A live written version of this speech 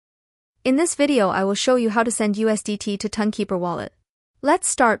In this video I will show you how to send USDT to Tonkeeper wallet. Let's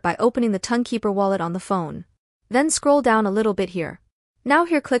start by opening the Tonkeeper wallet on the phone. Then scroll down a little bit here. Now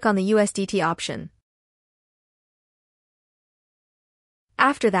here click on the USDT option.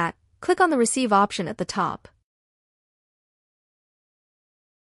 After that, click on the receive option at the top.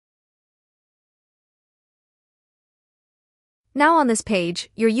 Now on this page,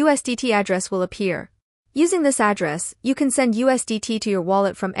 your USDT address will appear. Using this address, you can send USDT to your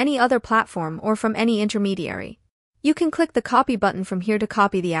wallet from any other platform or from any intermediary. You can click the copy button from here to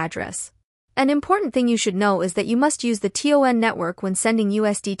copy the address. An important thing you should know is that you must use the TON network when sending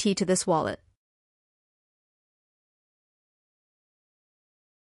USDT to this wallet.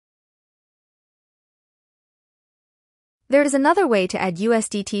 There is another way to add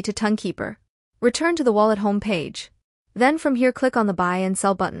USDT to Tonkeeper. Return to the wallet home page. Then from here click on the Buy and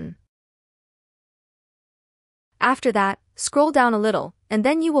Sell button. After that, scroll down a little, and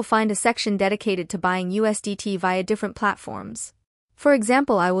then you will find a section dedicated to buying USDT via different platforms. For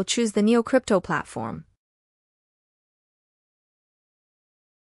example, I will choose the Neo Crypto platform.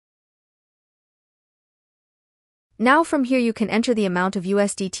 Now from here you can enter the amount of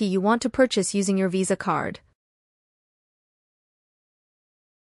USDT you want to purchase using your Visa card.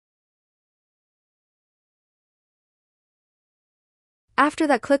 After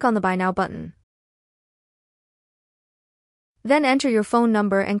that, click on the Buy Now button. Then enter your phone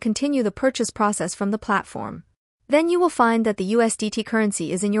number and continue the purchase process from the platform. Then you will find that the USDT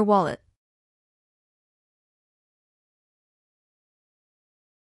currency is in your wallet.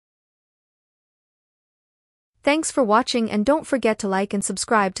 Thanks for watching and don't forget to like and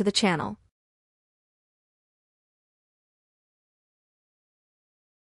subscribe to the channel.